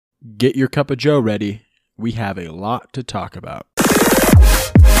Get your cup of Joe ready. We have a lot to talk about.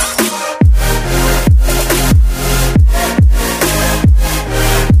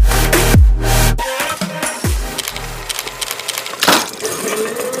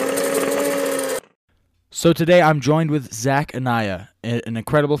 So today I'm joined with Zach Anaya, an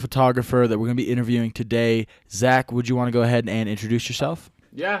incredible photographer that we're going to be interviewing today. Zach, would you want to go ahead and introduce yourself?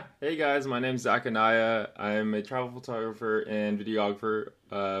 Yeah. Hey guys, my name's Zach Anaya. I'm a travel photographer and videographer.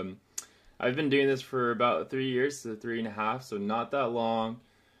 I've been doing this for about 3 years to 3.5, so not that long.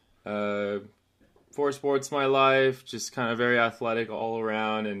 Four sports my life, just kind of very athletic all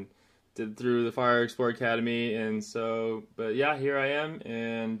around, and did through the Fire Explorer Academy, and so, but yeah, here I am,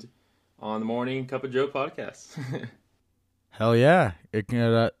 and on the Morning Cup of Joe podcast. Hell yeah.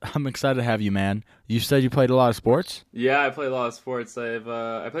 I'm excited to have you, man. You said you played a lot of sports? Yeah, I played a lot of sports.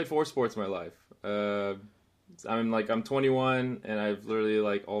 I played 4 sports in my life. I'm 21, and I've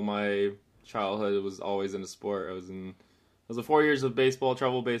literally all my childhood was always in a sport. I was 4 years of baseball,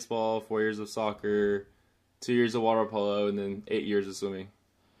 travel baseball, 4 years of soccer, 2 years of water polo, and then 8 years of swimming.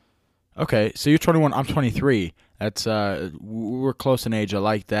 Okay, so you're 21. I'm 23. That's we're close in age. I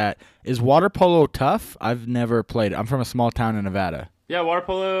like that. Is water polo tough? I've never played it. I'm from a small town in Nevada. Yeah, water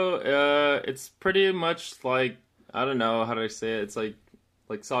polo. It's pretty much like, I don't know how do I say it. It's like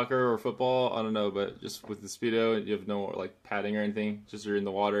soccer or football. I don't know, but just with the speedo, you have no padding or anything. Just you're in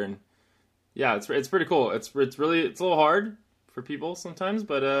the water, and yeah, it's pretty cool. It's a little hard for people sometimes,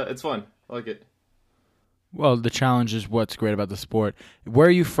 but it's fun. I like it. Well, the challenge is what's great about the sport. Where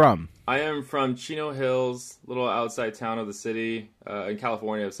are you from? I am from Chino Hills, little outside town of the city, in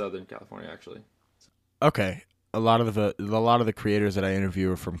California, Southern California, actually. Okay, a lot of the creators that I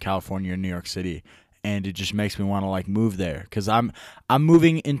interview are from California and New York City, and it just makes me want to move there because I'm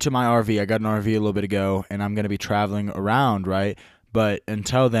moving into my RV. I got an RV a little bit ago, and I'm gonna be traveling around, right? But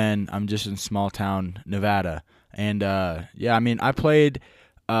until then, I'm just in small town Nevada, and yeah, I mean, I played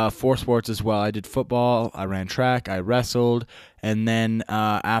 4 sports as well. I did football, I ran track, I wrestled, and then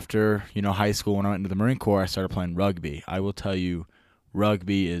after high school, when I went into the Marine Corps, I started playing rugby. I will tell you,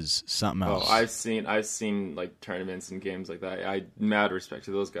 rugby is something else. Oh, I've seen tournaments and games like that. I mad respect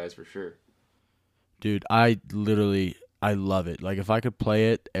to those guys for sure. Dude, I love it. If I could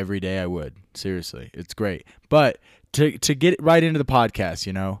play it every day, I would. Seriously, it's great. But to get right into the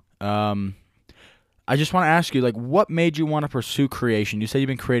podcast, I just want to ask you, what made you want to pursue creation? You said you've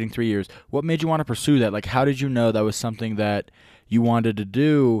been creating 3 years. What made you want to pursue that? How did you know that was something that you wanted to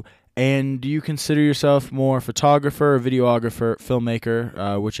do? And do you consider yourself more photographer, videographer,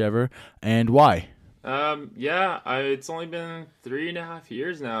 filmmaker, whichever? And why? It's only been 3.5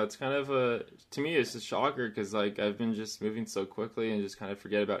 years now. It's kind of to me, it's a shocker because I've been just moving so quickly and just kind of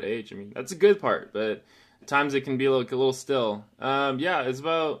forget about age. I mean, that's a good part, but at times it can be a little still. It's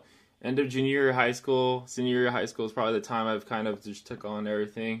about end of junior year of high school. Senior year of high school is probably the time I've kind of just took on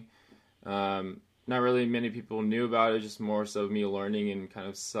everything. Not really many people knew about it, just more so me learning and kind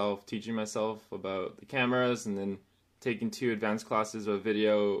of self-teaching myself about the cameras, and then taking 2 advanced classes of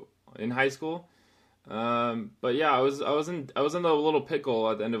video in high school. But yeah, I was in a little pickle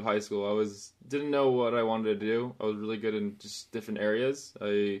at the end of high school. Didn't know what I wanted to do. I was really good in just different areas.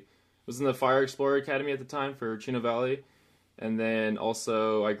 I was in the Fire Explorer Academy at the time for Chino Valley. And then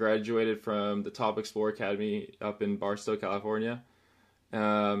also I graduated from the Top Explorer Academy up in Barstow, California.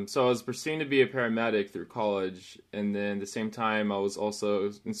 So I was pursuing to be a paramedic through college. And then at the same time I was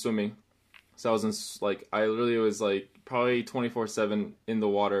also in swimming. So I was I literally was probably 24/7 in the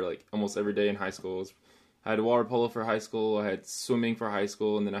water, almost every day in high school. I had water polo for high school, I had swimming for high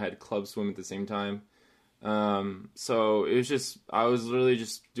school, and then I had club swim at the same time. So it was just, I was really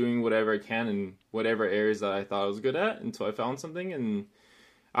just doing whatever I can in whatever areas that I thought I was good at until I found something. And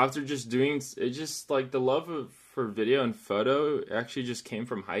after just doing it, just the love for video and photo actually just came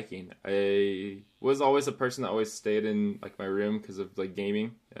from hiking. I was always a person that always stayed in my room because of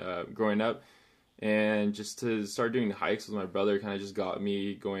gaming, growing up, and just to start doing hikes with my brother kind of just got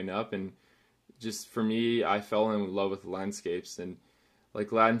me going up. And just for me, I fell in love with landscapes. And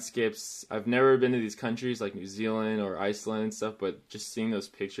landscapes, I've never been to these countries like New Zealand or Iceland and stuff, but just seeing those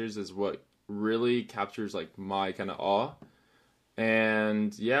pictures is what really captures my kind of awe.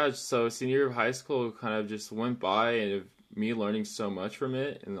 And yeah, so senior year of high school kind of just went by, and me learning so much from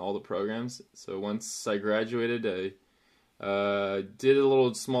it and all the programs. So once I graduated, I did a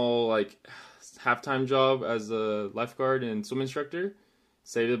little small half-time job as a lifeguard and swim instructor,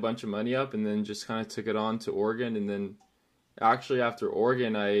 saved a bunch of money up, and then just kind of took it on to Oregon. And then actually after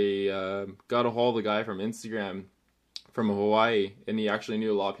Oregon, I got a hold of the guy from Instagram from Hawaii, and he actually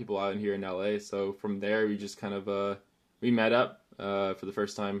knew a lot of people out here in LA. So from there, we just kind of we met up, for the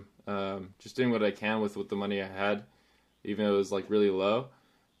first time. Just doing what I can with the money I had, even though it was like really low.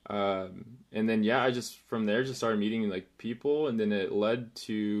 And then yeah, I just from there just started meeting like people, and then it led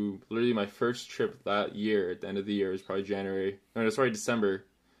to literally my first trip that year. At the end of the year, it was probably January. No, sorry, December.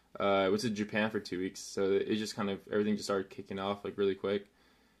 I went to Japan for 2 weeks, so it just kind of everything just started kicking off like really quick.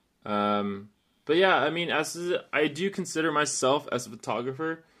 But yeah, I mean, I do consider myself as a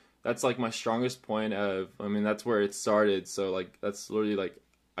photographer. That's like my strongest point of. I mean, that's where it started. So like that's literally like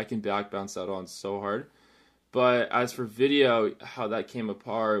I can bounce that on so hard. But as for video, how that came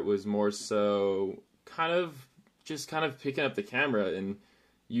apart was more so kind of picking up the camera and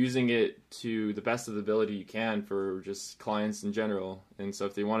using it to the best of the ability you can for just clients in general. And so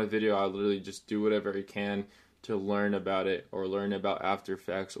if they want a video, I'll literally just do whatever I can to learn about it, or learn about After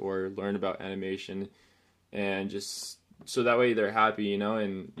Effects, or learn about animation, and just so that way they're happy, you know.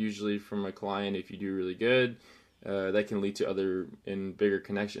 And usually from a client, if you do really good, that can lead to other and bigger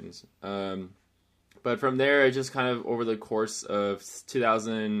connections. But from there, I just kind of over the course of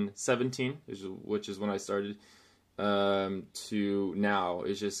 2017, which is when I started, to now,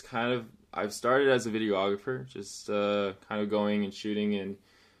 it's just kind of I've started as a videographer, just kind of going and shooting and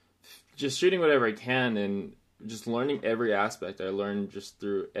just shooting whatever I can, and just learning every aspect. I learned just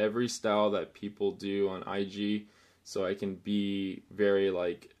through every style that people do on IG, so I can be very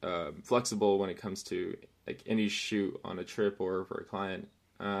like flexible when it comes to like any shoot on a trip or for a client.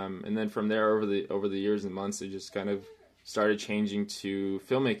 And then from there, over the years and months, it just kind of started changing to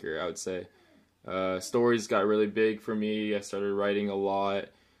filmmaker, I would say. Stories got really big for me. I started writing a lot,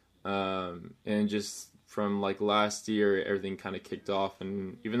 and just from like last year, everything kind of kicked off.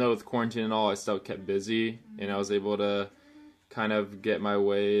 And even though with quarantine and all, I still kept busy, and I was able to kind of get my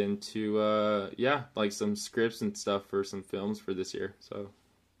way into like some scripts and stuff for some films for this year. So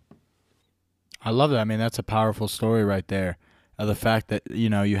I love that. I mean, that's a powerful story right there. The fact that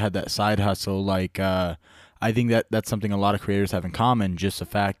you had that side hustle, like I think that's something a lot of creators have in common. Just the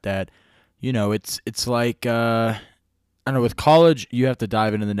fact that it's like I don't know, with college you have to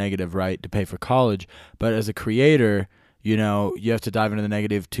dive into the negative, right, to pay for college. But as a creator, you have to dive into the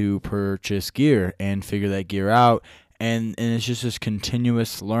negative to purchase gear and figure that gear out, and it's just this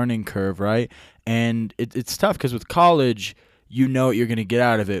continuous learning curve, right? And it's tough because with college, you know what you're going to get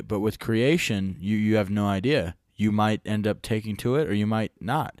out of it, but with creation, you have no idea. You might end up taking to it, or you might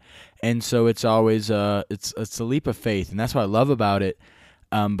not. And so it's always it's a leap of faith, and that's what I love about it.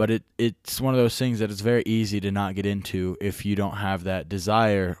 But it's one of those things that it's very easy to not get into if you don't have that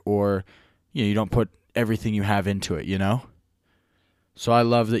desire, or you don't put everything you have into it. So I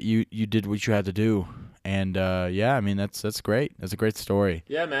love that you did what you had to do, and yeah, I mean that's great. That's a great story.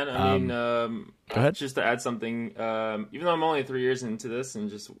 yeah, man. I mean, Go ahead. just to add something, even though I'm only 3 years into this, and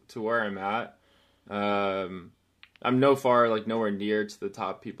just to where I'm at, I'm nowhere near to the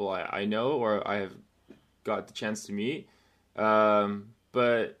top people I know or I have got the chance to meet.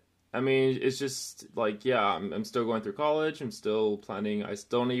 But I mean, it's just like, yeah, I'm still going through college. I'm still planning. I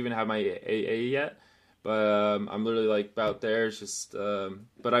still don't even have my AA yet, but I'm literally like about there. It's just,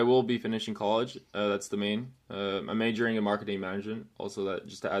 but I will be finishing college. That's the main. I'm majoring in marketing management. Also, that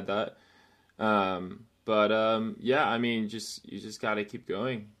just to add that. Yeah, I mean, you just gotta keep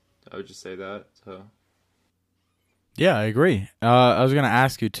going. I would just say that. So. Yeah, I agree. I was going to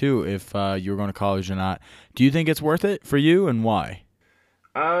ask you, too, if you were going to college or not. Do you think it's worth it for you, and why?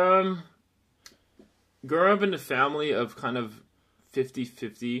 Growing up in a family of kind of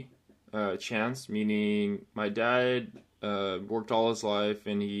 50-50 chance, meaning my dad worked all his life,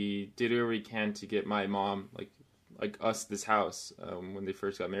 and he did whatever he can to get my mom, like us, this house when they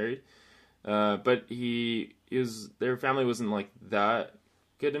first got married. But their family wasn't like that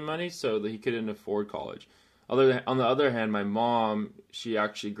good in money, so that he couldn't afford college. On the other hand, my mom, she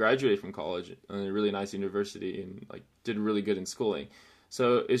actually graduated from college in a really nice university and like did really good in schooling.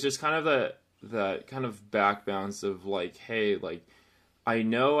 So it's just kind of that kind of back bounce of like, hey, like I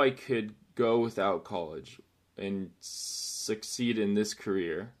know I could go without college and succeed in this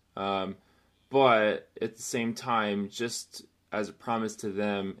career, but at the same time, just as a promise to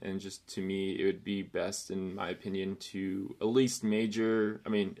them and just to me, it would be best, in my opinion, to at least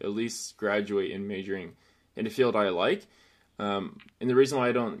graduate in majoring in a field I like. And the reason why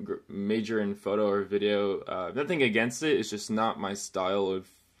I don't major in photo or video, nothing against it, it's just not my style of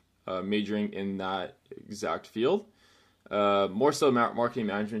majoring in that exact field. More so marketing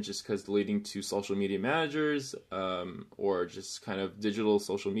management, just because leading to social media managers, or just kind of digital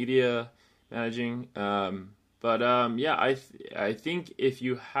social media managing. Yeah, I think if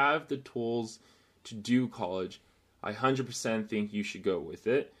you have the tools to do college, I 100% think you should go with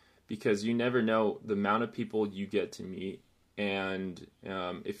it, because you never know the amount of people you get to meet And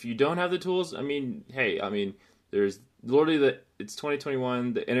if you don't have the tools, I mean, hey, I mean, there's literally it's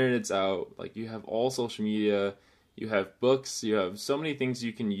 2021, the internet's out, like you have all social media, you have books, you have so many things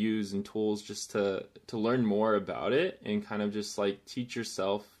you can use and tools just to learn more about it and kind of just like teach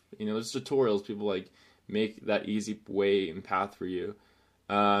yourself. You know, there's tutorials, people like make that easy way and path for you.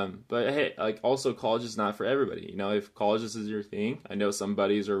 But hey, like also college is not for everybody. You know, if college is your thing, I know some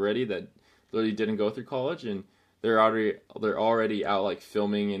buddies already that literally didn't go through college and they're already out like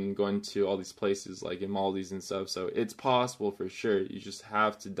filming and going to all these places like in Maldives and stuff. So it's possible for sure. You just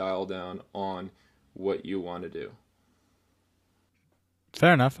have to dial down on what you want to do.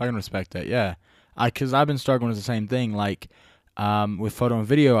 Fair enough. I can respect that. Yeah, because I've been struggling with the same thing. Like with photo and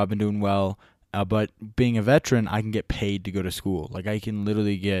video, I've been doing well, but being a veteran, I can get paid to go to school. Like I can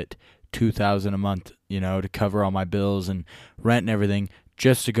literally get $2,000 a month, to cover all my bills and rent and everything,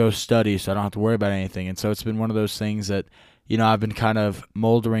 just to go study, so I don't have to worry about anything. And so it's been one of those things that I've been kind of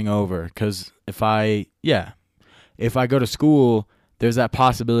moldering over. Because if I go to school, there's that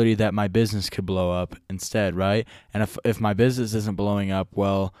possibility that my business could blow up instead, right? And if my business isn't blowing up,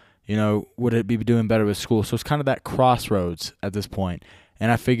 well, would it be doing better with school? So it's kind of that crossroads at this point.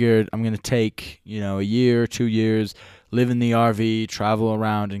 And I figured I'm going to take, a year, 2 years, live in the RV, travel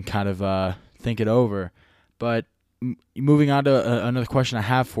around, and kind of think it over. But moving on to another question I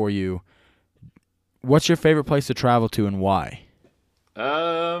have for you, what's your favorite place to travel to and why?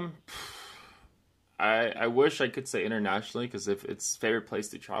 I wish I could say internationally, because if it's favorite place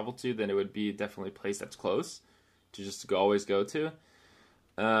to travel to, then it would be definitely a place that's close to just always go to.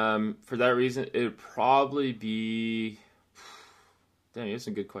 For that reason, it would probably be. Damn, you have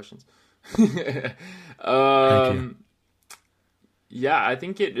some good questions. Thank you. Yeah, I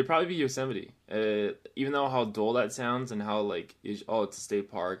think it'd probably be Yosemite. Even though how dull that sounds and how like it's a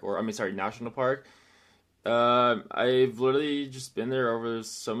state park, or I mean, sorry, national park. I've literally just been there over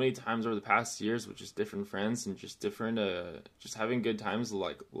so many times over the past years with just different friends and just different, just having good times.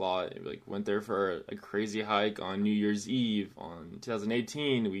 Like a lot, like went there for a crazy hike on New Year's Eve on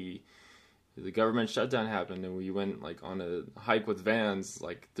 2018. The government shutdown happened and we went like on a hike with vans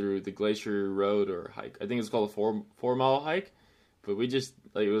like through the Glacier Road, or hike. I think it's called a 4 mile hike. But we just,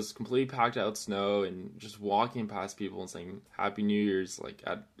 like, it was completely packed out snow, and just walking past people and saying Happy New Year's, like,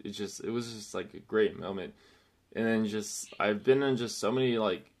 it was just, like, a great moment. And then I've been on just so many,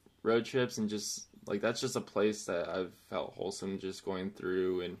 like, road trips, and just, like, that's just a place that I've felt wholesome just going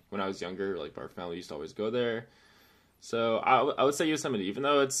through. And when I was younger, like, our family used to always go there. So I would say Yosemite, even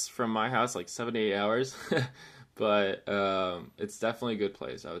though it's from my house, like, 7 to 8 hours. But it's definitely a good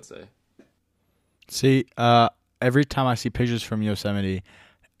place, I would say. See, every time I see pictures from Yosemite,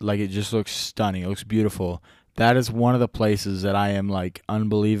 like it just looks stunning. It looks beautiful. That is one of the places that I am like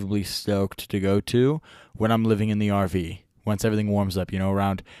unbelievably stoked to go to when I'm living in the RV. Once everything warms up,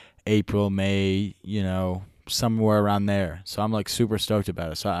 around April, May, somewhere around there. So I'm like super stoked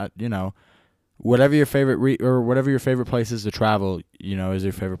about it. So whatever your favorite or whatever your favorite place is to travel, is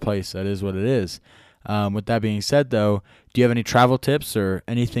your favorite place. That is what it is. With that being said, though, do you have any travel tips or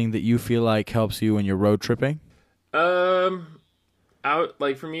anything that you feel like helps you when you're road tripping?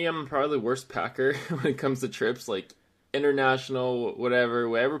 Like for me, I'm probably the worst packer when it comes to trips, like international,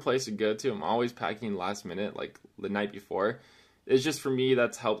 whatever place to go to. I'm always packing last minute, like the night before. It's just for me,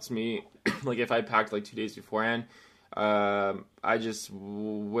 that's helped me. Like if I packed like 2 days beforehand, I just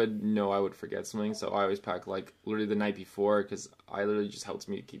would know I would forget something. So I always pack like literally the night before, because I literally just helps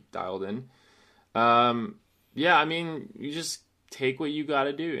me keep dialed in. Yeah, I mean, you just take what you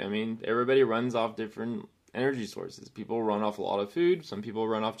gotta do. I mean, everybody runs off different energy sources. People run off a lot of food. Some people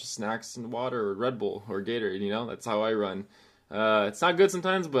run off just snacks and water or Red Bull or Gatorade. That's how I run. It's not good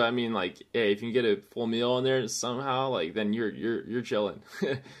sometimes, but I mean, like, hey, if you can get a full meal in there somehow, like, then you're chilling.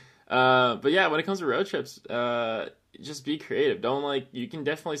 But yeah, when it comes to road trips, just be creative. You can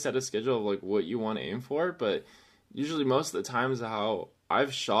definitely set a schedule of like what you want to aim for, but usually most of the times how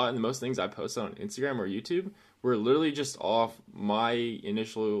I've shot and most things I posted on Instagram or YouTube were literally just off my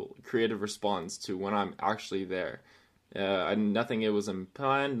initial creative response to when I'm actually there. Nothing it was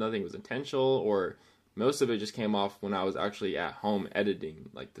planned, nothing was intentional, or most of it just came off when I was actually at home editing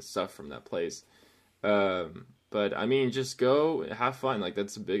like the stuff from that place. But I mean, just go have fun. Like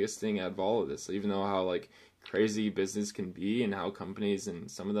that's the biggest thing out of all of this. Even though how like crazy business can be and how companies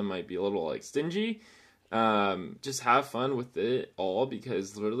and some of them might be a little like stingy, just have fun with it all,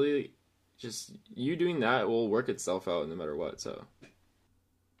 because literally just you doing that will work itself out no matter what. So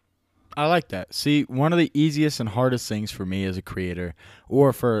I like that. See, one of the easiest and hardest things for me as a creator,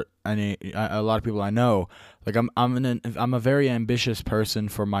 or for a lot of people I know, like I'm a very ambitious person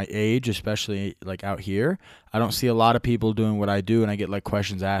for my age, especially like out here. I don't see a lot of people doing what I do, and I get like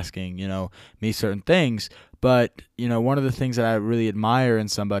questions asking, me certain things. But one of the things that I really admire in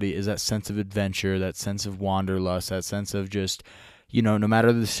somebody is that sense of adventure, that sense of wanderlust, that sense of just no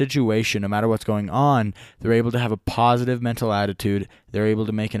matter the situation, no matter what's going on, they're able to have a positive mental attitude. They're able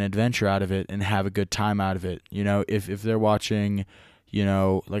to make an adventure out of it and have a good time out of it. If they're watching,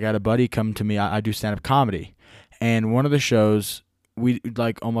 like I had a buddy come to me, I do stand-up comedy. And one of the shows, we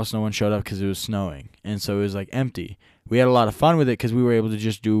like almost no one showed up because it was snowing. And so it was like empty. We had a lot of fun with it because we were able to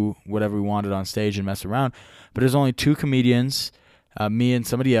just do whatever we wanted on stage and mess around. But there's only 2 comedians, me and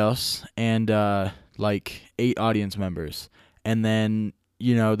somebody else, and like 8 audience members. And then,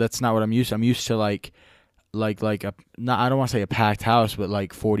 that's not what I'm used to. I'm used to like a not, I don't want to say a packed house, but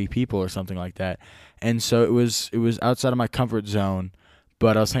like 40 people or something like that. And so it was outside of my comfort zone,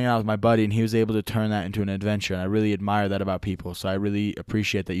 but I was hanging out with my buddy and he was able to turn that into an adventure. And I really admire that about people. So I really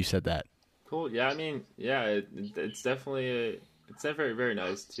appreciate that you said that. Cool. Yeah, I mean, yeah, it's definitely very, very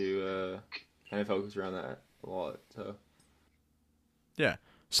nice to kind of focus around that a lot. So yeah.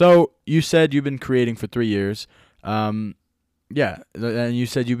 So you said you've been creating for 3 years. Yeah, and you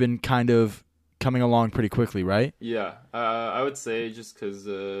said you've been kind of coming along pretty quickly, right? Yeah, I would say just because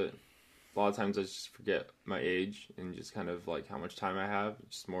a lot of times I just forget my age and just kind of like how much time I have.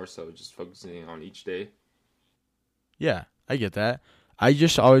 Just more so just focusing on each day. Yeah, I get that. I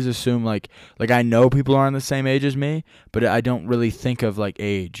just always assume like I know people aren't the same age as me, but I don't really think of like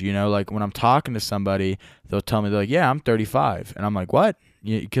age. Like when I'm talking to somebody, they'll tell me they're like, "Yeah, I'm 35," and I'm like, "What?"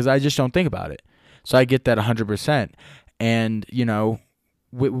 Because I just don't think about it. So I get that 100%. And,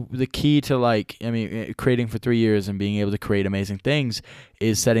 the key to creating for 3 years and being able to create amazing things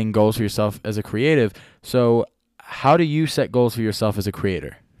is setting goals for yourself as a creative. So how do you set goals for yourself as a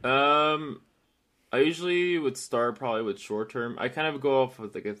creator? I usually would start probably with short term. I kind of go off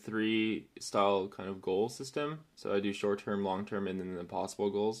with like a 3 style kind of goal system. So I do short term, long term, and then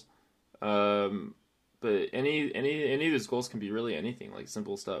impossible goals. But any of those goals can be really anything, like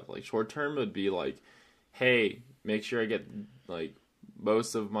simple stuff. Like short term would be like, hey, make sure I get like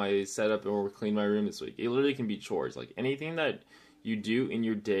most of my setup or clean my room this week. It literally can be chores. Like anything that you do in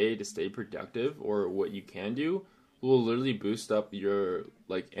your day to stay productive or what you can do will literally boost up your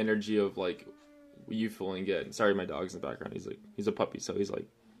like energy of like you feeling good. Sorry, my dog's in the background. He's a puppy, so he's like,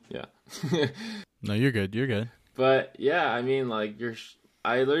 yeah. No, you're good. You're good. But yeah, I mean, like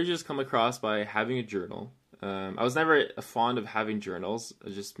I literally just come across by having a journal. I was never fond of having journals.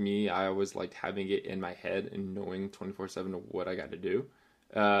 Just me, I always liked having it in my head and knowing 24/7 what I got to do.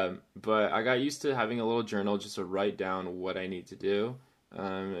 But I got used to having a little journal just to write down what I need to do.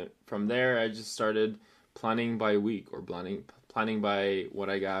 From there, I just started planning by week or planning by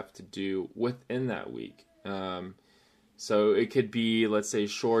what I have to do within that week. So it could be, let's say,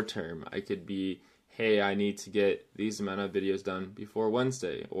 short term. I could be, hey, I need to get these amount of videos done before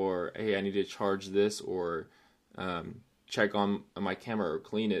Wednesday, or hey, I need to charge this or check on my camera or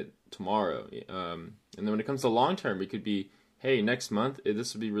clean it tomorrow. And then when it comes to long term, it could be, hey, next month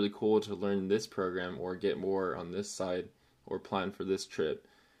this would be really cool to learn this program or get more on this side or plan for this trip.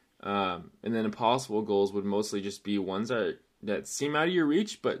 And then impossible goals would mostly just be ones that seem out of your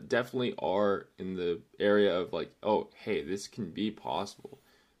reach, but definitely are in the area of like, oh, hey, this can be possible.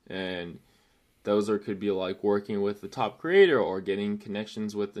 And those could be like working with the top creator or getting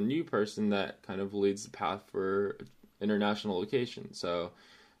connections with the new person that kind of leads the path for international location. So,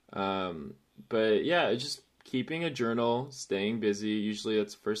 but yeah, it's just keeping a journal, staying busy. Usually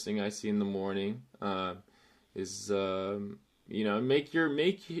that's the first thing I see in the morning, make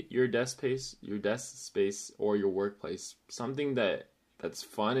your desk space or your workplace something that's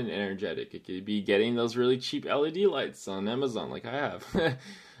fun and energetic. It could be getting those really cheap LED lights on Amazon like I have.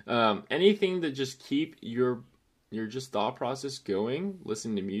 Anything that just keep your just thought process going,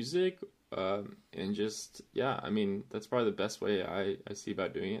 listen to music, and just, yeah, I mean, that's probably the best way I see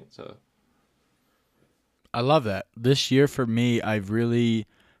about doing it. So I love that. This year for me, I've really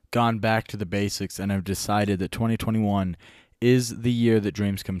gone back to the basics and I've decided that 2021 is the year that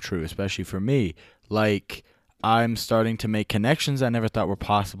dreams come true, especially for me. Like, I'm starting to make connections I never thought were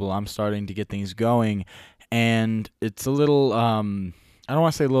possible. I'm starting to get things going, and it's a little, I don't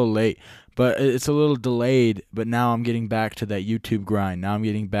want to say a little late, but it's a little delayed, but now I'm getting back to that YouTube grind. Now I'm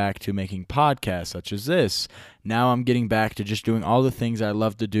getting back to making podcasts such as this. Now I'm getting back to just doing all the things I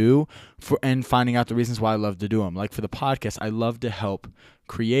love to do and finding out the reasons why I love to do them. Like for the podcast, I love to help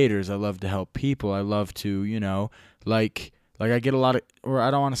creators. I love to help people. I love to, Like I get a lot of, or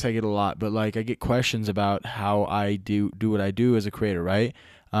I don't want to say I get a lot, but like I get questions about how I do what I do as a creator, right?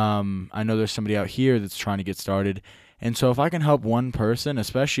 I know there's somebody out here that's trying to get started, and so if I can help one person,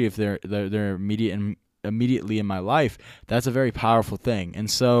 especially if they're immediately in my life, that's a very powerful thing. And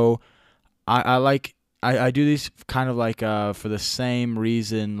so I do these kind of like for the same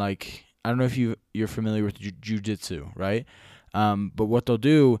reason. Like I don't know if you're familiar with jujitsu, right? But what they'll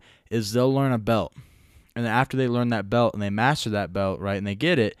do is they'll learn a belt, and then after they learn that belt and they master that belt, right, and they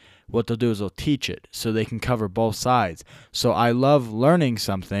get it, what they'll do is they'll teach it so they can cover both sides. So I love learning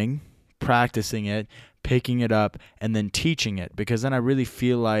something, practicing it, picking it up, and then teaching it, because then I really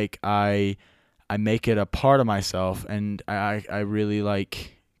feel like I make it a part of myself, and I really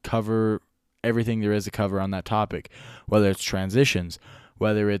like cover everything there is to cover on that topic, whether it's transitions,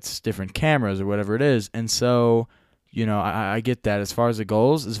 whether it's different cameras or whatever it is. And so, I get that. As far as the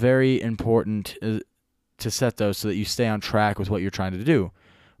goals, it's very important to set those so that you stay on track with what you're trying to do,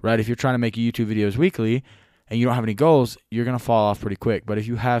 right? If you're trying to make YouTube videos weekly and you don't have any goals, you're going to fall off pretty quick. But if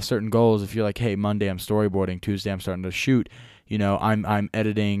you have certain goals, if you're like, hey, Monday I'm storyboarding, Tuesday I'm starting to shoot, I'm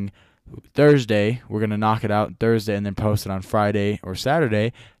editing Thursday, we're going to knock it out Thursday and then post it on Friday or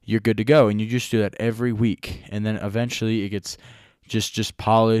Saturday, you're good to go. And you just do that every week. And then eventually it gets just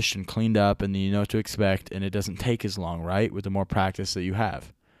polished and cleaned up, and then you know what to expect, and it doesn't take as long, right, with the more practice that you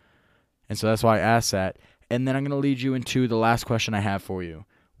have. And so that's why I asked that. And then I'm going to lead you into the last question I have for you.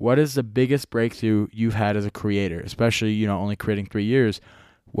 What is the biggest breakthrough you've had as a creator, especially, only creating 3 years?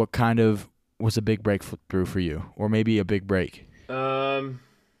 What kind of was a big breakthrough for you, or maybe a big break? That's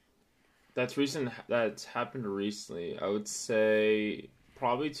recent. That's happened recently. I would say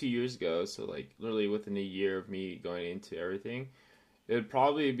probably 2 years ago. So like literally within a year of me going into everything, it would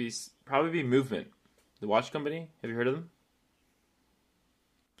probably be Movement, the watch company. Have you heard of them?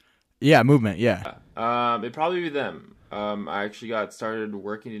 Yeah, Movement. Yeah. It'd probably be them. I actually got started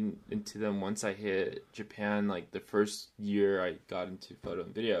working into them once I hit Japan, like the first year I got into photo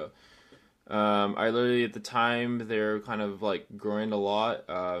and video. I literally, at the time, they're kind of like growing a lot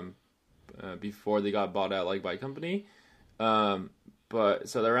before they got bought out like by a company. But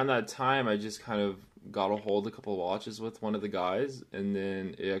so around that time, I just kind of got a hold of a couple of watches with one of the guys, and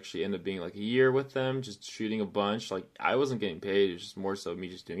then it actually ended up being like a year with them, just shooting a bunch. Like I wasn't getting paid; it was just more so me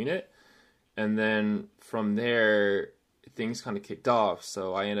just doing it. And then from there, things kind of kicked off.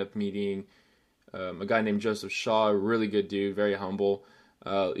 So I ended up meeting a guy named Joseph Shaw, a really good dude, very humble.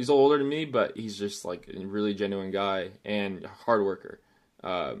 He's a little older than me, but he's just like a really genuine guy and a hard worker.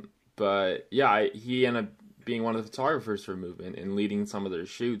 But yeah, he ended up being one of the photographers for Movement and leading some of their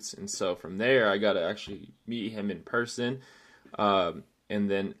shoots. And so from there, I got to actually meet him in person. And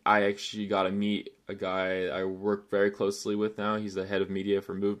then I actually got to meet a guy I work very closely with now. He's the head of media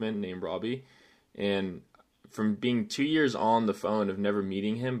for Movement, named Robbie. And from being 2 years on the phone of never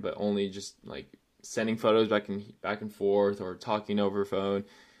meeting him, but only just like sending photos back and forth or talking over phone,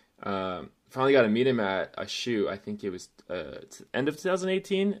 finally got to meet him at a shoot. I think it was end of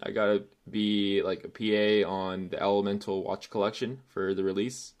 2018. I got to be like a PA on the Elemental watch collection for the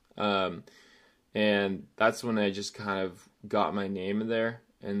release. And that's when I just kind of got my name in there.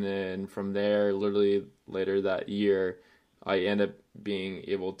 And then from there, literally later that year, I ended up being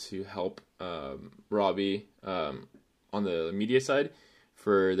able to help Robbie on the media side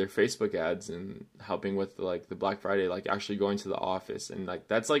for their Facebook ads and helping with like the Black Friday, like actually going to the office. And like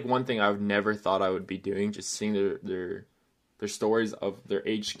that's like one thing I've never thought I would be doing, just seeing their stories of their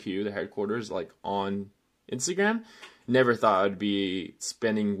HQ, their headquarters, like on Instagram. Never thought I'd be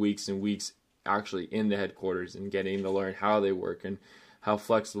spending weeks and weeks actually in the headquarters and getting to learn how they work and how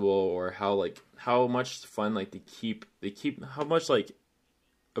flexible, or how much fun like they keep how much like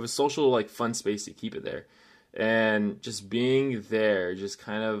of a social like fun space to keep it there. And just being there just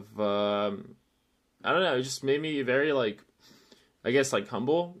kind of I don't know, it just made me very like, I guess like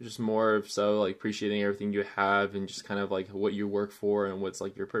humble, just more so like appreciating everything you have and just kind of like what you work for and what's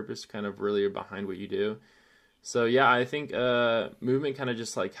like your purpose kind of really behind what you do. So yeah, I think Movement kind of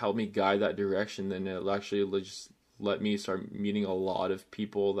just like helped me guide that direction. Then it actually just let me start meeting a lot of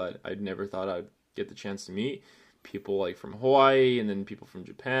people that I'd never thought I'd get the chance to meet. People like from Hawaii, and then people from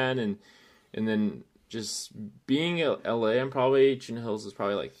Japan, and then just being in LA. I'm probably, Chino Hills is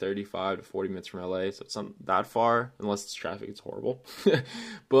probably like 35 to 40 minutes from LA, so it's not that far unless it's traffic. It's horrible.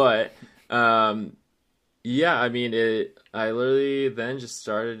 But yeah, I mean I literally then just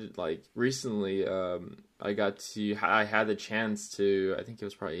started like recently. I had the chance to, I think it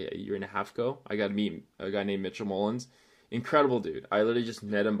was probably a year and a half ago, I got to meet a guy named Mitchell Mullins. Incredible dude. I literally just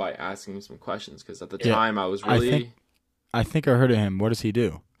met him by asking him some questions, because at the time I was really... I think I heard of him. What does he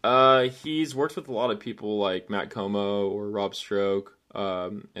do? He's worked with a lot of people like Matt Como or Rob Stroke,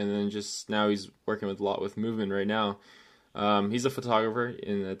 and then just now he's working with a lot with Movement right now. He's a photographer,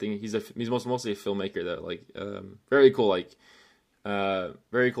 and I think he's mostly a filmmaker though. Like, very cool, like,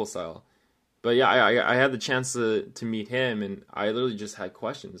 very cool style. But yeah, I had the chance to meet him, and I literally just had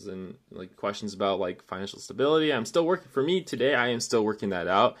questions and like questions about like financial stability. I'm still working for me today. I am still working that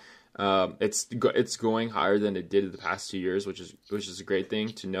out. It's going higher than it did in the past 2 years, which is a great thing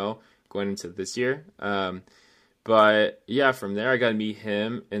to know going into this year. But yeah, from there I got to meet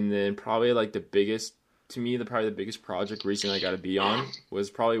him, and then probably like probably the biggest project recently I got to be on was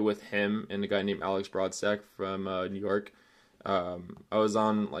probably with him and a guy named Alex Broadstack from New York. I was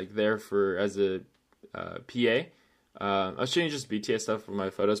on like there as a PA. I was shooting just BTS stuff for my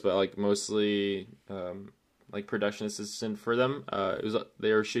photos, but like mostly like production assistant for them.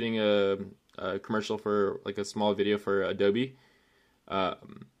 They were shooting a commercial for like a small video for Adobe.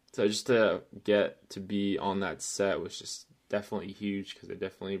 So just to get to be on that set was just definitely huge, because it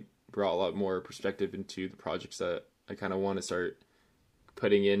definitely brought a lot more perspective into the projects that I kind of want to start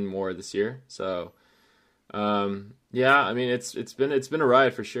putting in more this year. So yeah, I mean it's been a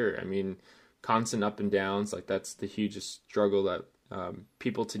ride for sure. I mean, constant up and downs, like that's the hugest struggle that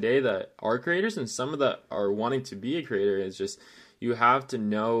people today that are creators and some of that are wanting to be a creator is just you have to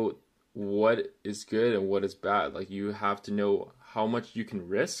know what is good and what is bad. Like you have to know how much you can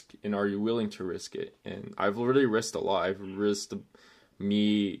risk and are you willing to risk it. And I've really risked a lot. I've risked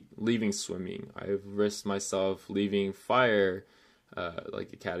me leaving swimming. I've risked myself leaving fire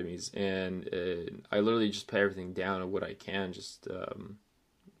like academies, and I literally just pay everything down of what I can. Just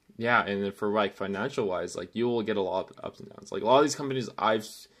yeah, and then for like financial wise, like you will get a lot of ups and downs. Like a lot of these companies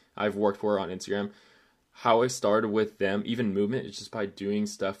I've worked for on Instagram, how I started with them, even Movement, is just by doing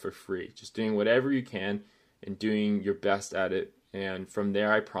stuff for free, just doing whatever you can and doing your best at it. And from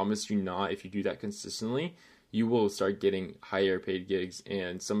there, I promise you not, if you do that consistently, you will start getting higher paid gigs,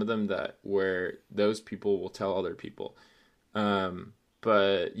 and some of them that where those people will tell other people.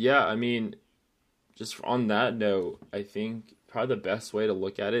 But yeah, I mean, just on that note, I think probably the best way to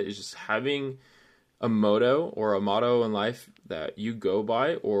look at it is just having a motto in life that you go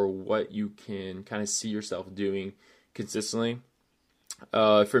by, or what you can kind of see yourself doing consistently.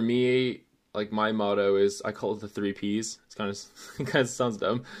 For me, like my motto is, I call it the 3 Ps. It's kind of it kind of sounds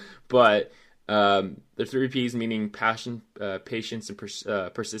dumb, but the 3 Ps meaning passion, patience, and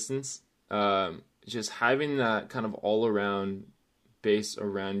persistence. Just having that kind of all around base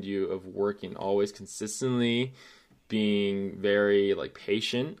around you of working always consistently, being very like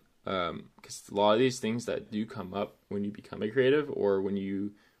patient, because a lot of these things that do come up when you become a creative or when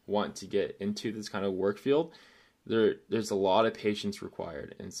you want to get into this kind of work field, there's a lot of patience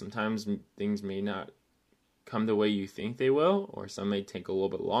required, and sometimes things may not come the way you think they will, or some may take a little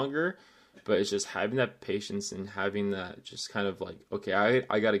bit longer. But it's just having that patience and having that just kind of like, okay,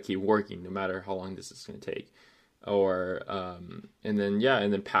 I got to keep working no matter how long this is going to take. Or, and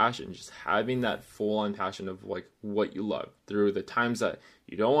then passion, just having that full on passion of like what you love through the times that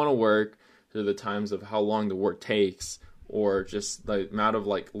you don't want to work, through the times of how long the work takes, or just the amount of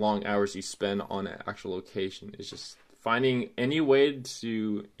like long hours you spend on an actual location. It's just finding any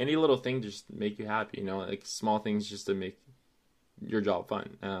little thing just make you happy, like small things just to make your job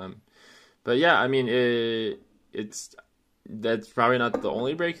fun. But yeah, I mean, that's probably not the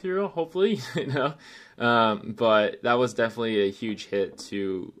only breakthrough, hopefully, but that was definitely a huge hit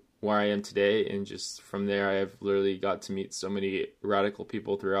to where I am today. And just from there, I have literally got to meet so many radical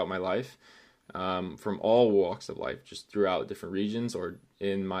people throughout my life, from all walks of life, just throughout different regions or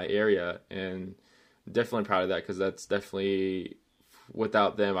in my area. And definitely proud of that, because that's definitely,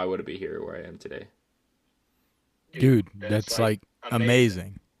 without them, I wouldn't be here where I am today. Dude, that's like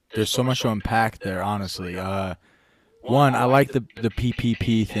amazing. There's so much to unpack there, honestly. One, I like the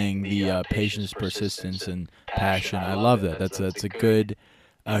PPP thing, the patience, persistence, and passion. I love that. That's a good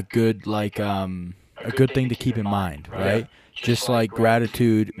like a good thing to keep in mind, right? Just like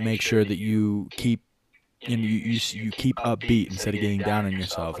gratitude, make sure that you keep you keep upbeat instead of getting down on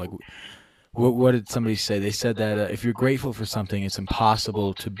yourself. Like, what did somebody say? They said that if you're grateful for something, it's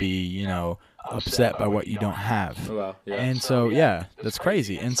impossible to be upset by what you don't have. Oh, wow. Yeah. And so yeah, that's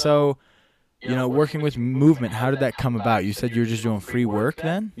crazy. And so, working with Movement, how did that come about? You said you were just doing free work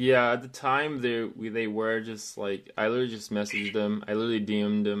then? Yeah, at the time they were just like, I literally just messaged them. I literally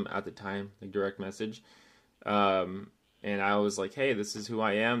DM'd them at the time, like direct message. And I was like, hey, this is who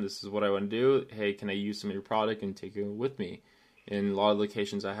I am. This is what I want to do. Hey, can I use some of your product and take it with me? And a lot of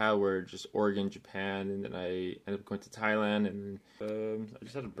locations I had were just Oregon, Japan, and then I ended up going to Thailand, and I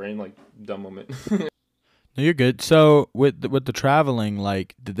just had a brain like dumb moment. No, you're good. So with the traveling,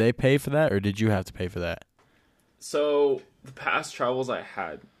 like, did they pay for that or did you have to pay for that? So the past travels I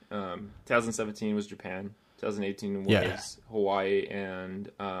had, 2017 was Japan, 2018 Yeah. was Hawaii and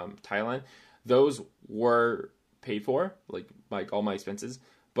Thailand. Those were paid for, like all my expenses,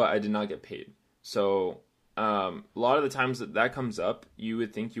 but I did not get paid. So a lot of the times that comes up, you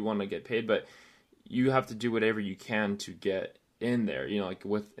would think you want to get paid, but you have to do whatever you can to get in there. You know, like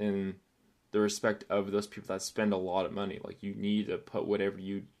within the respect of those people that spend a lot of money. Like you need to put whatever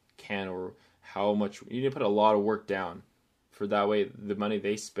you can or how much you need to put a lot of work down for that way the money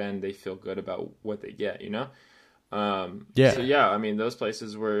they spend they feel good about what they get, you know. So Yeah. yeah, I mean those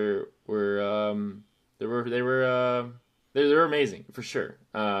places were they were amazing for sure.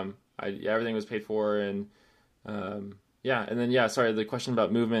 Everything was paid for and yeah, and then yeah, sorry, the question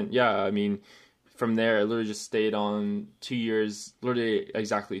about movement. Yeah, I mean from there I literally just stayed on 2 years, literally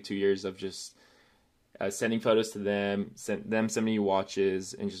exactly 2 years of just sending photos to them, sending me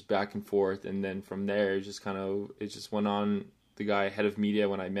watches, and just back and forth. And then from there, it just went on. The guy head of media,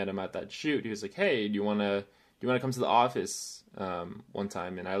 when I met him at that shoot, he was like, "Hey, do you wanna come to the office one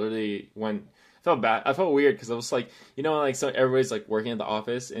time?" And I literally went. I felt bad. I felt weird because I was like, like so everybody's like working at the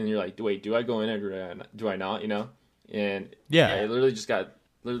office, and you're like, wait, do I go in or do I not? You know? And yeah, Yeah. it literally just got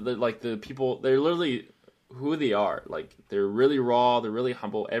like the people. They're literally who they are. Like they're really raw, they're really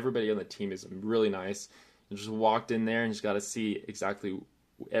humble. Everybody on the team is really nice. And just walked in there and just got to see exactly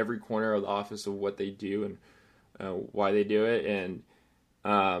every corner of the office of what they do and why they do it. And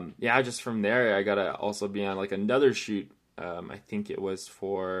yeah, just from there, I got to also be on like another shoot. I think it was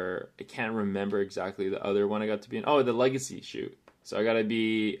for, I can't remember exactly the other one I got to be in. Oh, the Legacy shoot. So I got to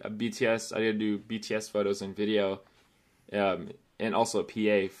be a BTS. I got to do BTS photos and video. And also a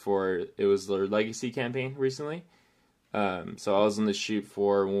PA for, it was their Legacy campaign recently. So I was on the shoot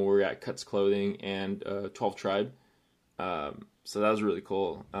for when we were at Cuts Clothing and 12 Tribe. So that was really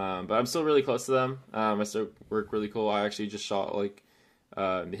cool. But I'm still really close to them. I still work really cool. I actually just shot like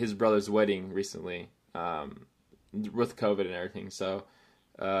his brother's wedding recently with COVID and everything. So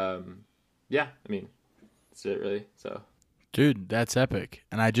yeah, I mean, that's it really. So Dude, that's epic.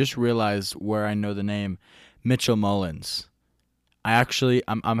 And I just realized where I know the name Mitchell Mullins.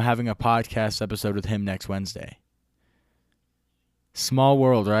 I'm having a podcast episode with him next Wednesday. Small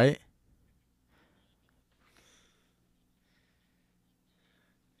world, right?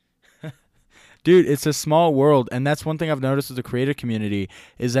 Dude, it's a small world, and that's one thing I've noticed with the creator community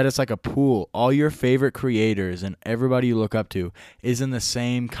is that it's like a pool. All your favorite creators and everybody you look up to is in the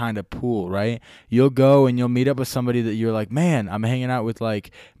same kind of pool, right? You'll go and you'll meet up with somebody that you're like, man, I'm hanging out with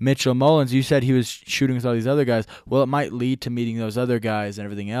like Mitchell Mullins. You said he was shooting with all these other guys. Well, it might lead to meeting those other guys and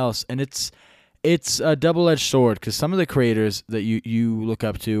everything else, and it's a double-edged sword because some of the creators that you look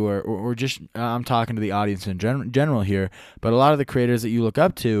up to or just I'm talking to the audience in general here, but a lot of the creators that you look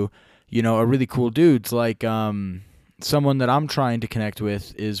up to, are really cool dudes. Like someone that I'm trying to connect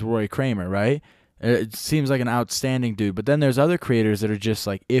with is Roy Kramer, right? It seems like an outstanding dude, but then there's other creators that are just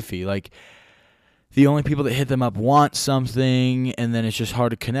like iffy. Like the only people that hit them up want something, and then it's just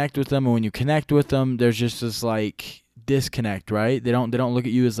hard to connect with them. And when you connect with them, there's just this like disconnect, right? They don't look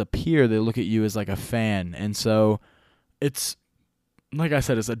at you as a peer; they look at you as like a fan. And so it's like I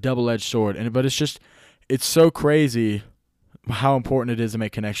said, it's a double-edged sword. But it's so crazy how important it is to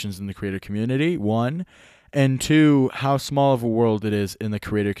make connections in the creator community. One, and two, how small of a world it is in the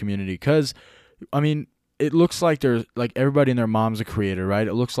creator community. Because I mean, it looks like there's like everybody and their mom's a creator, right?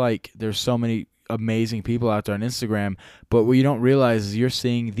 It looks like there's so many amazing people out there on Instagram, but what you don't realize is you're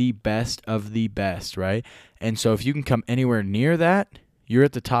seeing the best of the best, right? And so if you can come anywhere near that, you're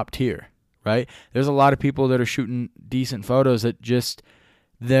at the top tier, right? There's a lot of people that are shooting decent photos that just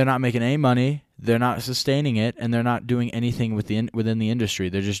they're not making any money, they're not sustaining it, and they're not doing anything within the industry.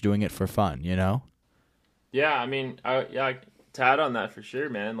 They're just doing it for fun, you know? yeah, I mean, yeah, to add on that for sure,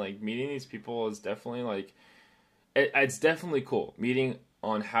 man. Like meeting these people is definitely like it's definitely cool meeting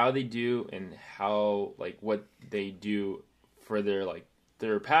on how they do and how like what they do for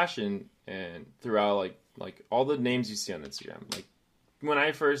their passion and throughout like all the names you see on Instagram. Like when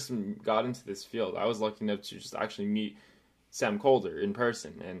I first got into this field, I was lucky enough to just actually meet Sam Colder in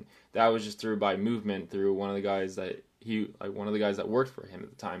person, and that was just through by movement through one of the guys that worked for him at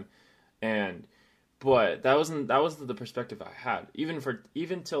the time, and but that wasn't the perspective I had.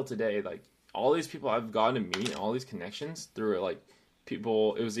 Even till today, like all these people I've gotten to meet, and all these connections through like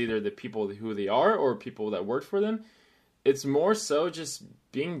people. It was either the people who they are or people that worked for them. It's more so just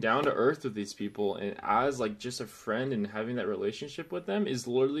being down to earth with these people and as like just a friend and having that relationship with them has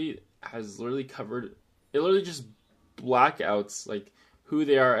literally covered. It literally just blackouts like who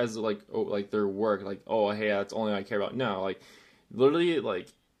they are as like like their work, like, oh hey, that's only I care about. No, like literally like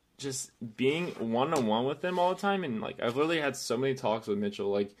just being one on one with them all the time. And like I've literally had so many talks with Mitchell,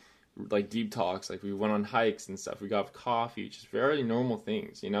 like deep talks, like we went on hikes and stuff, we got coffee, just very normal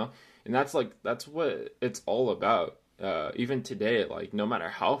things, and that's what it's all about. Even today, like no matter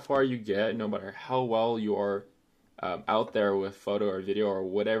how far you get, no matter how well you are out there with photo or video or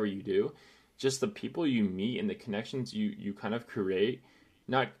whatever you do, just the people you meet and the connections you kind of create.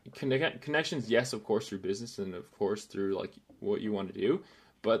 Not connections, yes, of course, through business and of course through like what you want to do,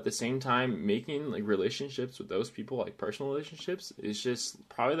 but at the same time, making like relationships with those people, like personal relationships, is just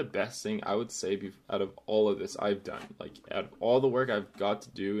probably the best thing I would say out of all of this I've done. Like out of all the work I've got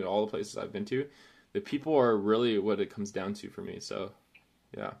to do and all the places I've been to, the people are really what it comes down to for me. So,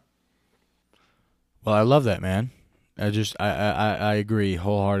 yeah. Well, I love that, man. I agree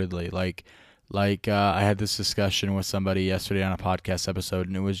wholeheartedly. Like I had this discussion with somebody yesterday on a podcast episode,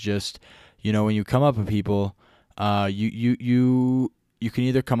 and it was just, when you come up with people, you can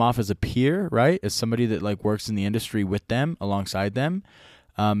either come off as a peer, right, as somebody that like works in the industry with them, alongside them,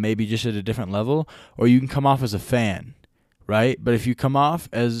 maybe just at a different level, or you can come off as a fan, right? But if you come off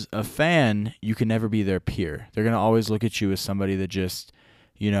as a fan, you can never be their peer. They're gonna always look at you as somebody that just,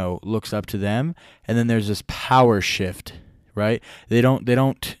 looks up to them, and then there's this power shift, right? They don't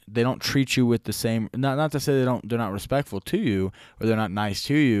treat you with the same, not to say they're not respectful to you or they're not nice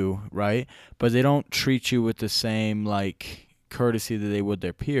to you, right? But they don't treat you with the same like courtesy that they would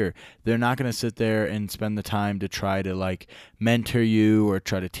their peer. They're not going to sit there and spend the time to try to like mentor you or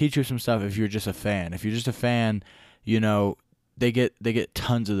try to teach you some stuff if you're just a fan. If you're just a fan, they get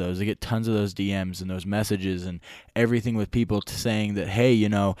tons of those. They get tons of those DMs and those messages and everything with people saying that, hey,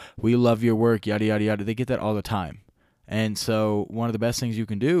 we love your work, yada, yada, yada. They get that all the time. And so one of the best things you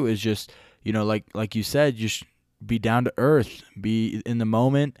can do is just, like you said, just be down to earth, be in the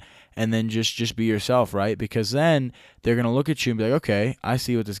moment, and then just be yourself, right? Because then they're going to look at you and be like, okay, I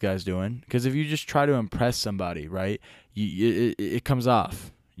see what this guy's doing. Because if you just try to impress somebody, right, it comes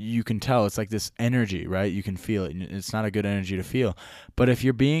off. You can tell. It's like this energy, right? You can feel it. It's not a good energy to feel. But if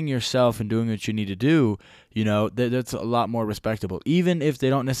you're being yourself and doing what you need to do, that's a lot more respectable. Even if they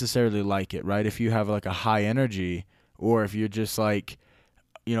don't necessarily like it, right? If you have like a high energy, or if you're just like,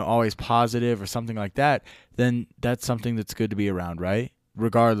 always positive or something like that, then that's something that's good to be around, right?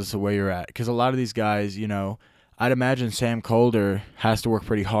 Regardless of where you're at. Because a lot of these guys, I'd imagine Sam Calder has to work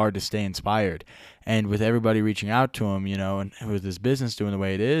pretty hard to stay inspired. And with everybody reaching out to him, and with his business doing the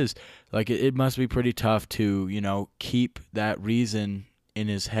way it is, like it must be pretty tough to, keep that reason in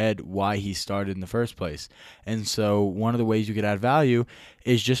his head why he started in the first place. And so one of the ways you could add value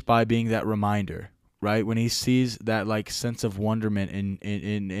is just by being that reminder, right? When he sees that like sense of wonderment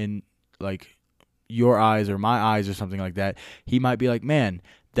in like your eyes or my eyes or something like that, he might be like, man,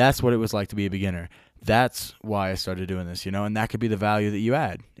 that's what it was like to be a beginner. That's why I started doing this, and that could be the value that you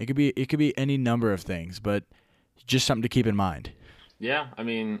add. It could be any number of things, but just something to keep in mind. Yeah, I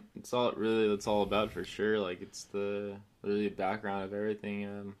mean, that's all about for sure. Like it's literally the background of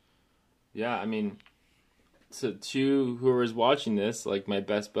everything. Yeah, I mean, to whoever's watching this, like my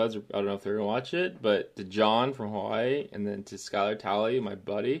best buds, I don't know if they're gonna watch it, but to John from Hawaii, and then to Skylar Talley, my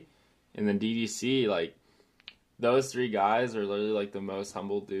buddy, and then DDC, like those three guys are literally like the most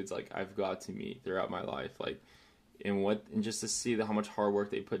humble dudes like I've got to meet throughout my life. Like, and just to see how much hard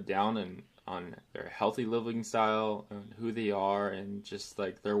work they put down and on their healthy living style and who they are, and just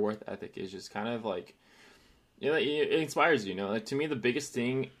like their work ethic is just kind of like, it inspires you. Like to me, the biggest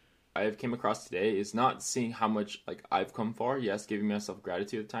thing I've came across today is not seeing how much like I've come far. Yes, giving myself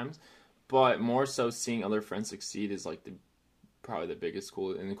gratitude at times, but more so seeing other friends succeed is like probably the biggest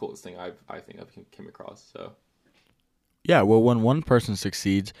coolest thing I think I've came across. So. Yeah, well, when one person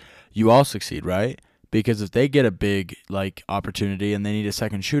succeeds, you all succeed, right? Because if they get a big like opportunity and they need a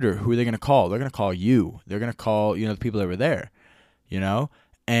second shooter, who are they going to call? They're going to call you. They're going to call the people that were there,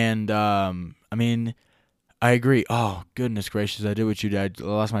 And I mean, I agree. Oh goodness gracious, I did what you did. I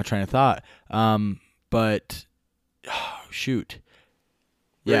lost my train of thought. But shoot.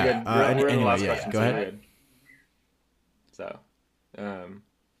 Yeah. Anyway, yeah. Go ahead. So,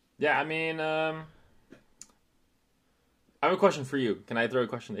 yeah. I mean, I have a question for you. Can I throw a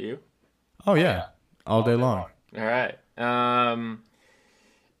question at you? Oh yeah, all day long. All right.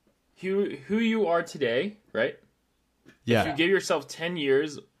 Who you are today, right? Yeah. If you give yourself 10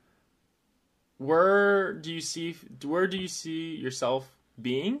 years, where do you see yourself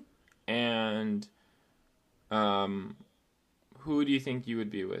being, and who do you think you would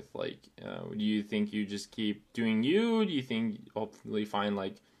be with? Like, do you think you just keep doing you? Do you think you ultimately find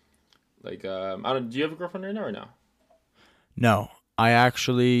like I don't? Do you have a girlfriend right now or no? No, I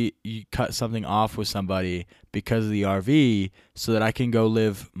actually cut something off with somebody because of the RV so that I can go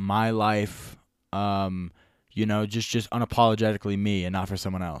live my life, just unapologetically me and not for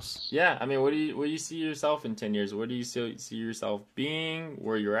someone else. Yeah, I mean, what do you see yourself in 10 years? What do you see yourself being,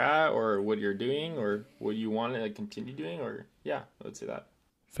 where you're at, or what you're doing, or what you want to continue doing, or yeah, I would say that.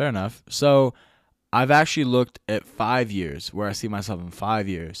 Fair enough. So I've actually looked at 5 years, where I see myself in 5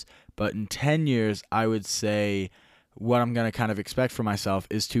 years. But in 10 years, I would say what I'm going to kind of expect for myself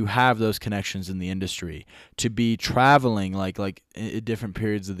is to have those connections in the industry, to be traveling like in different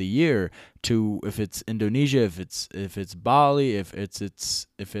periods of the year, to, if it's Indonesia, if it's Bali, if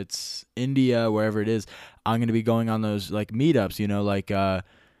it's India, wherever it is, I'm going to be going on those like meetups,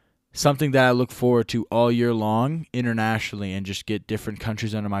 something that I look forward to all year long internationally, and just get different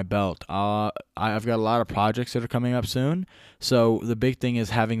countries under my belt. I've got a lot of projects that are coming up soon. So the big thing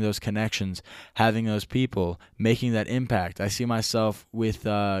is having those connections, having those people, making that impact. I see myself with,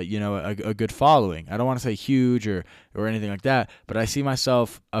 a good following. I don't want to say huge or anything like that, but I see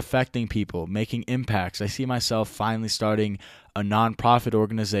myself affecting people, making impacts. I see myself finally starting a nonprofit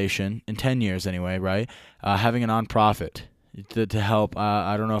organization in 10 years anyway, right? Having a nonprofit to help.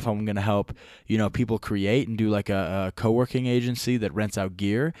 I don't know if I'm going to help, people create and do like a co-working agency that rents out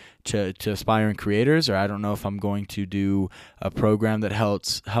gear to aspiring creators, or I don't know if I'm going to do a program that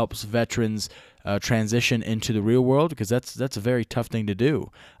helps veterans transition into the real world, because that's a very tough thing to do.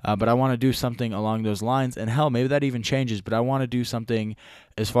 But I want to do something along those lines, and hell, maybe that even changes. But I want to do something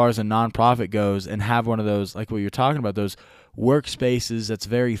as far as a nonprofit goes, and have one of those, like what you're talking about, those workspaces that's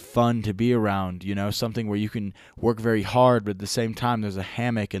very fun to be around, something where you can work very hard, but at the same time there's a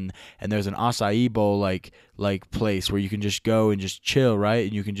hammock and there's an acai bowl like place where you can just go and just chill, right?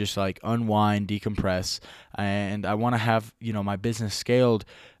 And you can just like unwind, decompress. And I want to have, my business scaled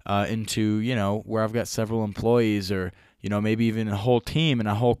into, where I've got several employees, or maybe even a whole team and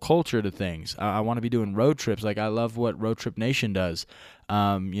a whole culture to things. I want to be doing road trips. Like, I love what Road Trip Nation does.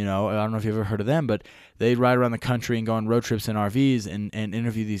 I don't know if you've ever heard of them, but they ride around the country and go on road trips in RVs and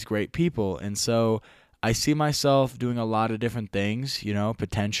interview these great people. And so I see myself doing a lot of different things,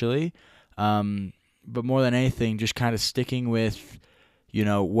 potentially. But more than anything, just kind of sticking with,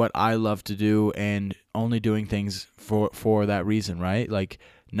 what I love to do, and only doing things for that reason, right? Like,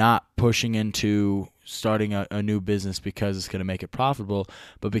 not pushing into starting a new business because it's going to make it profitable,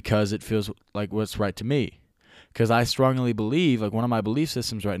 but because it feels like what's right to me. Because I strongly believe, like, one of my belief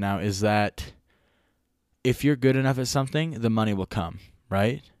systems right now is that if you're good enough at something, the money will come,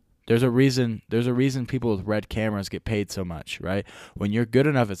 right? There's a reason people with red cameras get paid so much, right? When you're good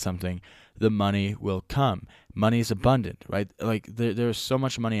enough at something, the money will come. Money is abundant, right? Like, there's so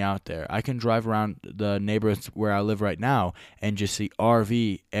much money out there. I can drive around the neighborhoods where I live right now and just see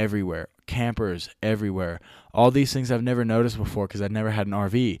RV everywhere, campers everywhere. All these things I've never noticed before because I've never had an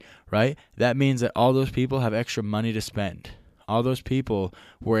RV, right? That means that all those people have extra money to spend. All those people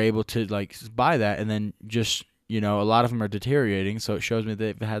were able to like buy that, and then just, a lot of them are deteriorating, so it shows me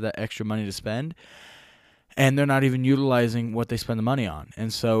they've had that extra money to spend, and they're not even utilizing what they spend the money on.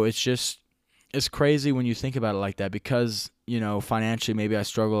 And so it's crazy when you think about it like that, because, financially maybe I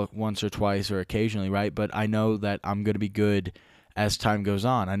struggle once or twice or occasionally, right? But I know that I'm going to be good as time goes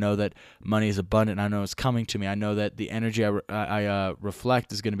on. I know that money is abundant. I know it's coming to me. I know that the energy I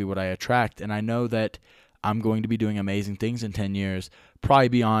reflect is going to be what I attract. And I know that I'm going to be doing amazing things in 10 years, probably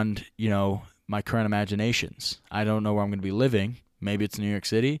beyond, my current imaginations. I don't know where I'm going to be living. Maybe it's New York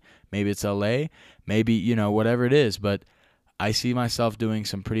City. Maybe it's LA. Maybe, whatever it is. But I see myself doing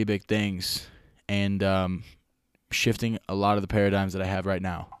some pretty big things, and shifting a lot of the paradigms that I have right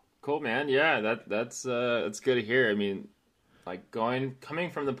now. Cool, man. Yeah, that's good to hear. I mean, like, coming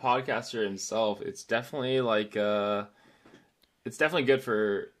from the podcaster himself, it's definitely like it's definitely good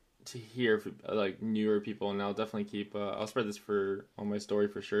to hear for like newer people, and I'll definitely I'll spread this on my story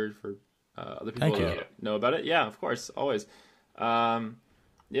for sure for other people to know about it. Yeah, of course, always.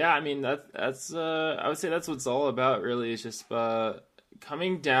 Yeah, I mean that's I would say that's what it's all about. Really, it's just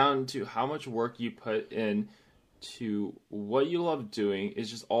coming down to how much work you put in to what you love doing. It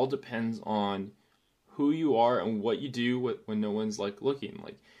just all depends on who you are and what you do when no one's like looking.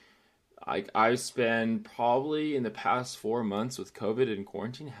 Like I spend probably in the past 4 months with COVID and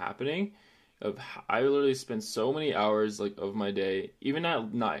quarantine happening, I literally spend so many hours like of my day, even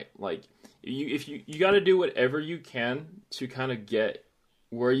at night. Like if you got to do whatever you can to kind of get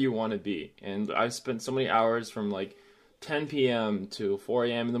where you want to be. And I've spent so many hours from like 10 p.m. to 4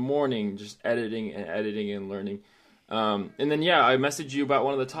 a.m. in the morning just editing and learning. And then, yeah, I messaged you about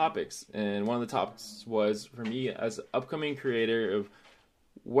one of the topics. And one of the topics was, for me as an upcoming creator, of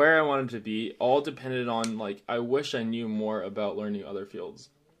where I wanted to be all depended on, like, I wish I knew more about learning other fields.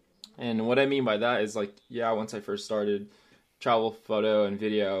 And what I mean by that is, like, yeah, once I first started travel photo and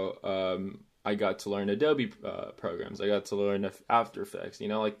video, I got to learn Adobe programs. I got to learn After Effects,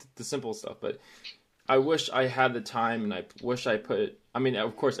 like the simple stuff. But I wish I had the time, and I wish I put, I mean,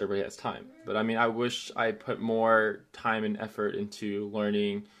 of course everybody has time, but I mean, I wish I put more time and effort into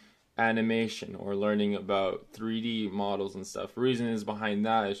learning animation or learning about 3D models and stuff. The reason is behind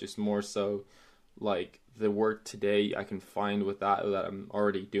that is just more so like the work today I can find with that I'm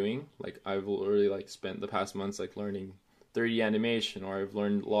already doing. Like I've literally like spent the past months like learning 3D animation, or I've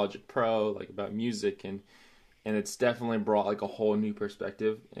learned Logic Pro, like about music, and it's definitely brought like a whole new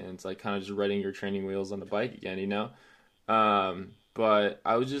perspective, and it's like kind of just riding your training wheels on the bike again. But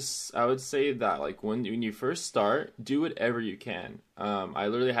I would say that like when you first start, do whatever you can. I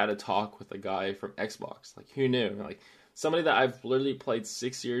literally had a talk with a guy from Xbox. Like, who knew? Like, somebody that I've literally played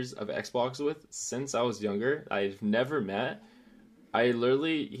 6 years of Xbox with since I was younger, I've never met. He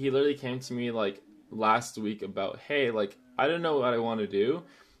literally came to me like last week about, hey, like, I don't know what I want to do,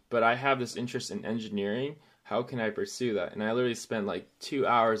 but I have this interest in engineering. How can I pursue that? And I literally spent like 2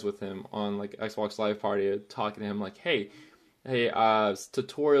 hours with him on like Xbox Live Party, talking to him like, hey,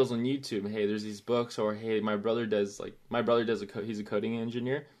 tutorials on YouTube. Hey, there's these books, or hey, my brother does he's a coding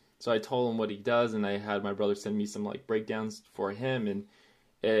engineer. So I told him what he does, and I had my brother send me some like breakdowns for him, and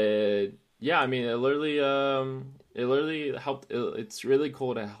yeah, I mean, it literally helped. It's really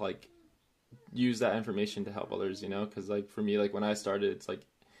cool to like use that information to help others, because like for me, like when I started, it's like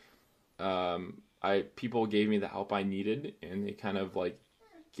people gave me the help I needed, and they kind of like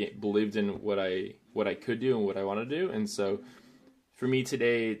believed in what I could do and what I want to do. And so for me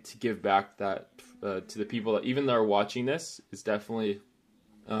today to give back that to the people that even though are watching this is definitely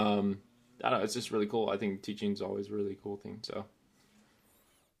I don't know, it's just really cool. I think teaching is always a really cool thing. So,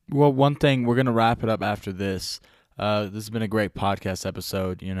 well, one thing, we're gonna wrap it up after this. This has been a great podcast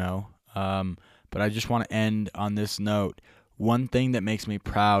episode, but I just want to end on this note. One thing that makes me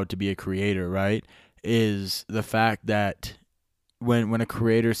proud to be a creator, right, is the fact that when a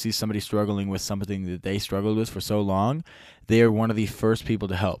creator sees somebody struggling with something that they struggled with for so long, they are one of the first people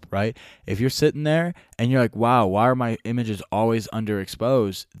to help, right? If you're sitting there and you're like, wow, why are my images always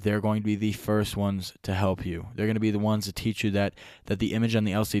underexposed? They're going to be the first ones to help you. They're going to be the ones to teach you that the image on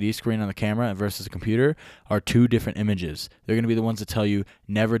the LCD screen on the camera versus a computer are two different images. They're going to be the ones to tell you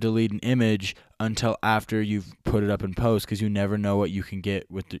never delete an image until after you've put it up in post, because you never know what you can get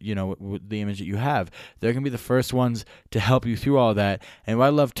with with the image that you have. They're going to be the first ones to help you through all that. And what I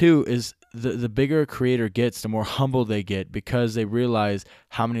love too is the bigger a creator gets, the more humble they get, because they realize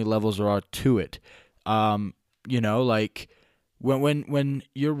how many levels there are to it. Like when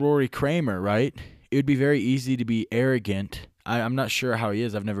you're Rory Kramer, right? It would be very easy to be arrogant. I'm not sure how he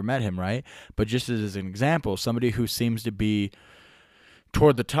is. I've never met him, right? But just as an example, somebody who seems to be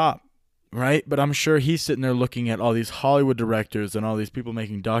toward the top, right? But I'm sure he's sitting there looking at all these Hollywood directors and all these people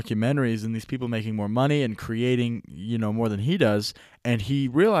making documentaries and these people making more money and creating, more than he does. And he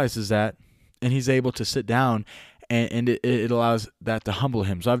realizes that, and he's able to sit down, and it allows that to humble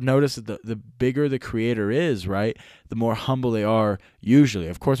him. So I've noticed that the bigger the creator is, right, the more humble they are usually.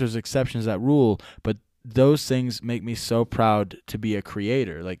 Of course, there's exceptions to that rule, but those things make me so proud to be a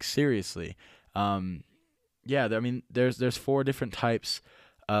creator. Like, seriously. Yeah, I mean, there's 4 different types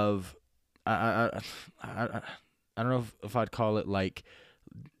of I don't know if I'd call it like,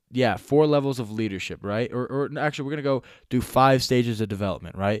 4 levels of leadership, right? Or actually, we're going to go do 5 stages of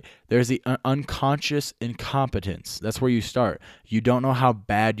development, right? There's the unconscious incompetence. That's where you start. You don't know how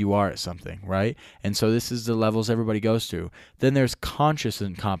bad you are at something, right? And so this is the levels everybody goes through. Then there's conscious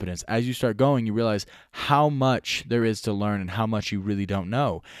incompetence. As you start going, you realize how much there is to learn and how much you really don't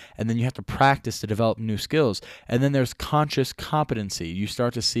know. And then you have to practice to develop new skills. And then there's conscious competency. You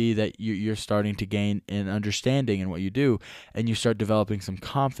start to see that you're starting to gain an understanding in what you do, and you start developing some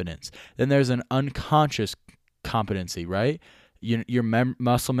confidence. Then there's an unconscious competency, right? Your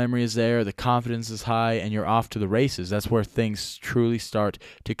muscle memory is there, the confidence is high, and you're off to the races. That's where things truly start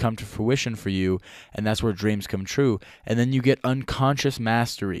to come to fruition for you, and that's where dreams come true. And then you get unconscious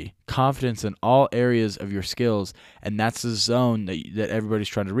mastery, confidence in all areas of your skills, and that's the zone that everybody's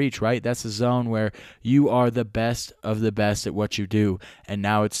trying to reach, right? That's the zone where you are the best of the best at what you do, and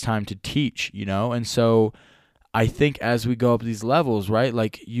now it's time to teach, And so I think as we go up these levels, right,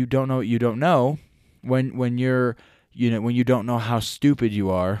 like you don't know what you don't know, when you're, when you don't know how stupid you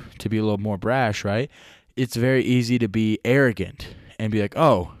are, to be a little more brash, right, it's very easy to be arrogant and be like,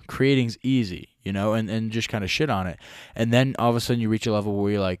 oh, creating's easy, and just kind of shit on it. And then all of a sudden you reach a level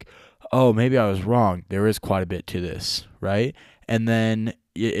where you're like, oh, maybe I was wrong. There is quite a bit to this, right? and then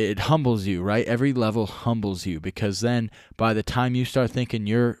it humbles you, right? Every level humbles you, because then by the time you start thinking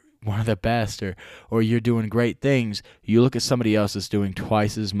you're one of the best, or you're doing great things, you look at somebody else that's doing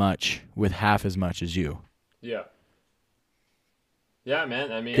twice as much with half as much as you. Yeah. Yeah,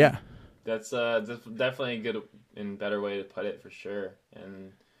 man. I mean, Yeah. that's definitely a good and better way to put it, for sure.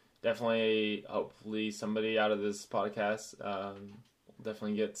 And definitely, hopefully, somebody out of this podcast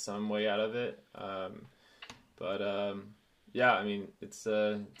definitely get some way out of it. Yeah, I mean, it's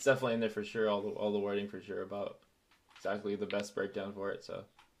definitely in there for sure. All the wording for sure about exactly the best breakdown for it. So.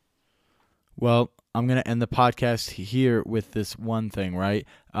 Well, I'm gonna end the podcast here with this one thing, right?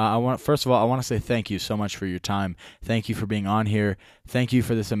 First of all, I want to say thank you so much for your time. Thank you for being on here. Thank you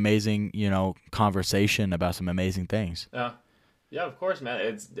for this amazing, conversation about some amazing things. Yeah, of course, man.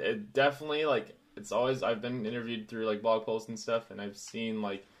 It definitely, like, it's always, I've been interviewed through like blog posts and stuff, and I've seen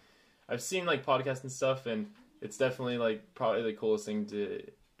podcasts and stuff, and it's definitely like probably the coolest thing to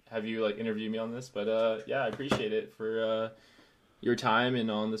have you like interview me on this. But yeah, I appreciate it for your time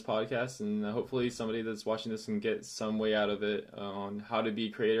and on this podcast, and hopefully somebody that's watching this can get some way out of it on how to be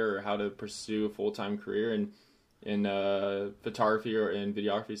a creator or how to pursue a full-time career in photography or in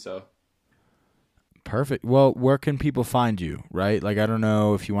videography. So perfect. Well, where can people find you, right? Like, I don't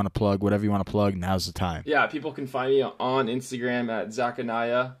know if you want to plug whatever you want to plug. Now's the time. Yeah, people can find me on Instagram at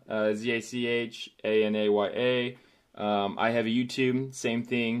Zachanaya, Zachanaya. I have a YouTube, same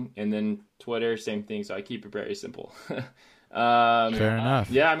thing, and then Twitter, same thing. So I keep it very simple. Fair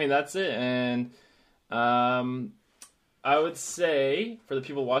enough. Yeah, I mean, that's it. And I would say for the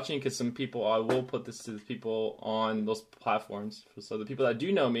people watching, because some people, I will put this to the people on those platforms. So the people that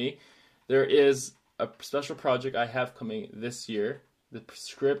do know me, there is a special project I have coming this year. The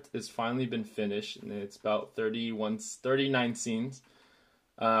script has finally been finished, and it's about 39 scenes.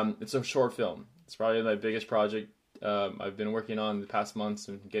 It's a short film. It's probably my biggest project I've been working on the past months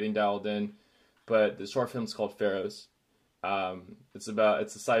and getting dialed in. But the short film is called Pharaohs. It's a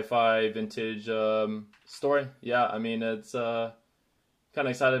sci-fi vintage story. Yeah, I mean, it's kind of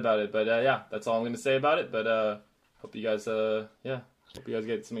excited about it. But yeah, that's all I'm going to say about it. But hope you guys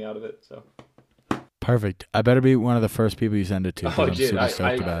get something out of it. So. Perfect. I better be one of the first people you send it to. Oh, dude, I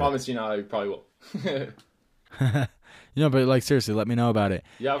promise you now, I probably will. But like, seriously, let me know about it.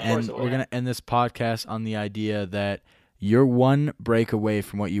 Yeah, of course. And we're going to end this podcast on the idea that you're one break away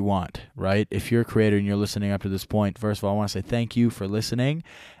from what you want, right? If you're a creator and you're listening up to this point, first of all, I want to say thank you for listening,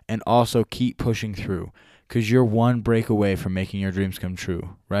 and also keep pushing through, because you're one break away from making your dreams come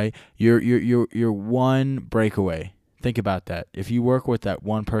true, right? You're one break away. Think about that. If you work with that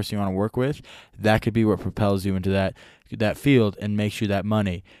one person you want to work with, that could be what propels you into that field and makes you that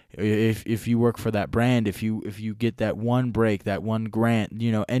money. If you work for that brand, if you get that one break, that one grant,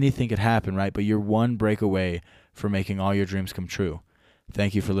 anything could happen, right? But you're one break away from making all your dreams come true.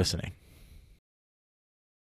 Thank you for listening.